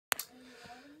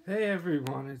Hey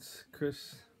everyone, it's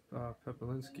Chris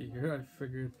Pepelinski here. I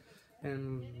figured,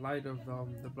 in light of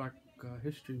the Black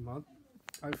History Month,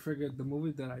 I figured the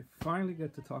movie that I finally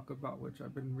get to talk about, which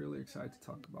I've been really excited to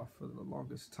talk about for the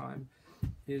longest time,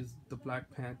 is the Black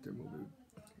Panther movie.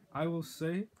 I will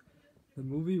say the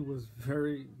movie was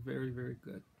very, very, very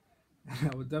good.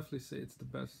 And I would definitely say it's the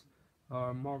best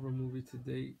Marvel movie to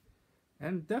date,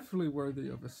 and definitely worthy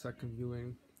of a second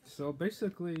viewing. So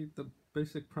basically, the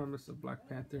basic premise of Black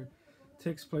Panther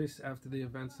takes place after the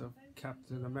events of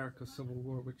Captain America Civil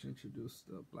War, which introduced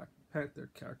the Black Panther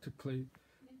character played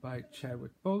by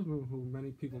Chadwick Boseman, who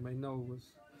many people may know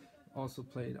was also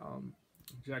played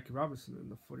Jackie Robinson in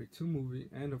the 42 movie,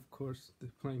 and of course,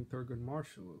 playing Thurgood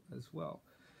Marshall as well.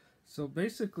 So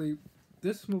basically,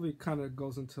 this movie kind of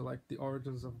goes into like the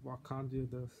origins of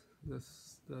Wakanda,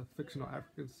 the fictional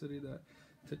African city that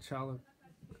T'Challa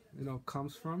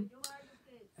comes from,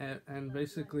 and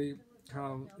basically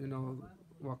how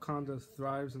Wakanda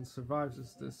thrives and survives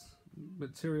is this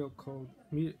material called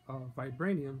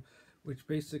vibranium, which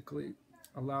basically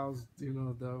allows the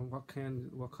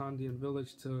Wakandian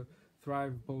village to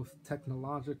thrive both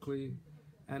technologically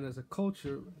and as a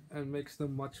culture, and makes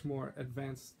them much more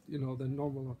advanced than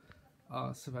normal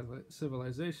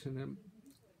civilization. And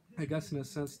I guess in a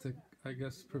sense to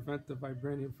prevent the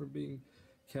vibranium from being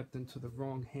kept into the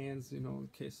wrong hands, in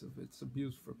case of its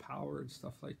abuse for power and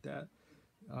stuff like that.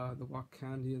 The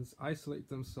Wakandians isolate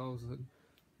themselves, and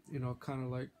kind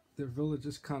of like their village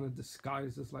is kind of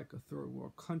disguised as like a third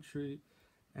world country.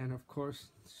 And of course,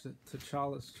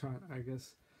 T'Challa's trying,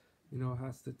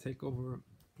 has to take over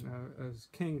as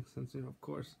king, since of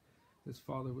course his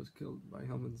father was killed by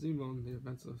Helmut Zemo in the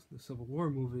events of the Civil War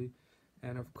movie.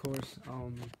 And of course,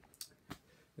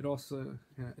 it also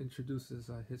introduces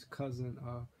his cousin,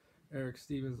 Eric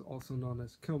Stevens, also known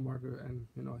as Killmonger, and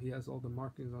he has all the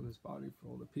markings on his body for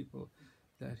all the people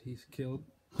that he's killed.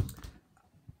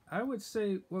 I would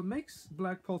say what makes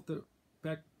Black Panther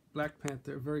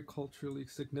a very culturally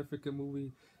significant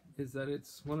movie is that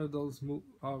it's one of those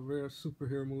rare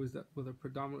superhero movies that with a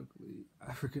predominantly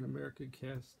African American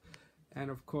cast. And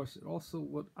of course, it also,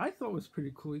 what I thought was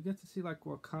pretty cool, you get to see like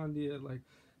Wakanda as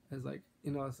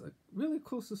as a really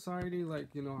cool society,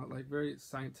 like very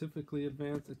scientifically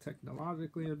advanced and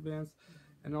technologically advanced.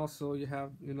 And also you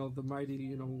have the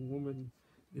mighty woman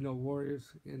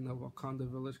warriors in the Wakanda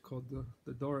village called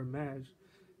the Dora Maj.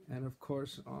 And of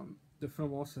course, the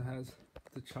film also has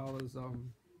T'Challa's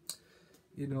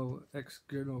ex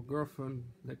girlfriend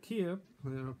Nakia,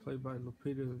 played by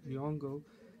Lupita Nyong'o.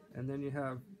 And then you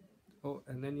have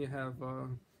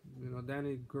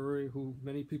Danny Gurry, who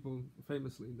many people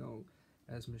famously know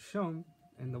as Michonne,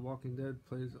 and The Walking Dead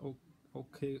plays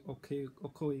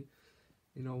Okoye,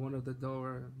 one of the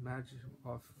Dora Magic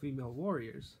female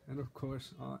warriors. And of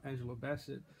course, Angela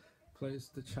Bassett plays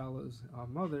T'Challa's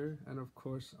mother, and of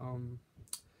course,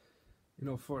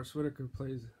 Forrest Whitaker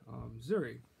plays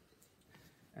Zuri.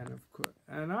 And of course,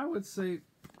 and I would say,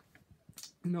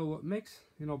 what makes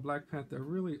Black Panther a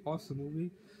really awesome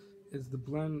movie is the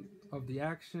blend of the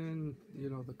action,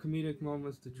 the comedic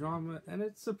moments, the drama, and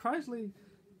it's surprisingly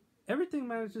everything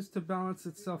manages to balance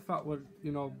itself out with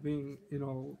being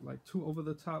like too over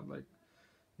the top, like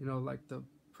the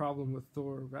problem with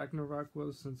Thor Ragnarok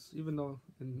was, since even though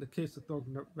in the case of Thor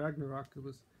Ragnarok it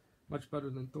was much better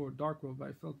than Thor Dark World, but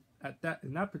I felt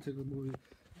in that particular movie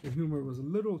the humor was a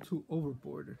little too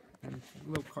overboard and a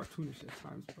little cartoonish at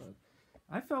times. But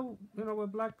I felt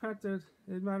with Black Panther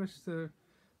it managed to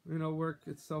work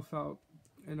itself out,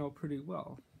 pretty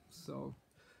well. So,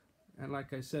 and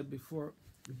like I said before,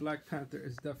 Black Panther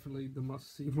is definitely the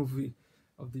must-see movie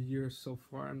of the year so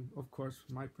far, and of course,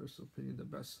 my personal opinion, the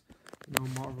best,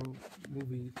 Marvel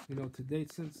movie, to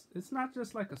date. Since it's not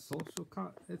just like a social,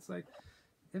 it's like,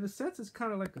 in a sense, it's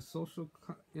kind of like a social,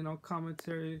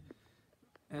 commentary,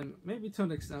 and maybe to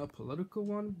an extent a political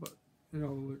one, but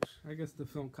which I guess the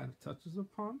film kind of touches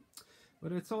upon.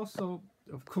 But it's also,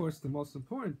 of course, the most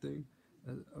important thing,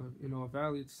 a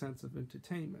valued sense of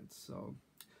entertainment. So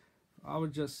I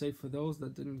would just say for those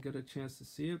that didn't get a chance to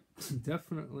see it,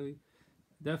 definitely,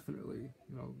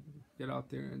 get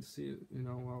out there and see it,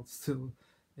 while it's still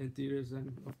in theaters.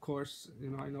 And of course,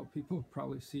 I know people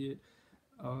probably see it,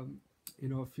 a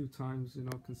few times,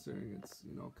 considering it's,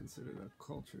 considered a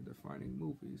culture-defining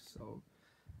movie. So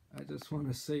I just want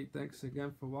to say thanks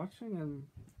again for watching, and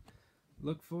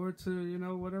look forward to,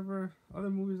 whatever other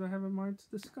movies I have in mind to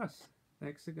discuss.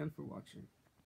 Thanks again for watching.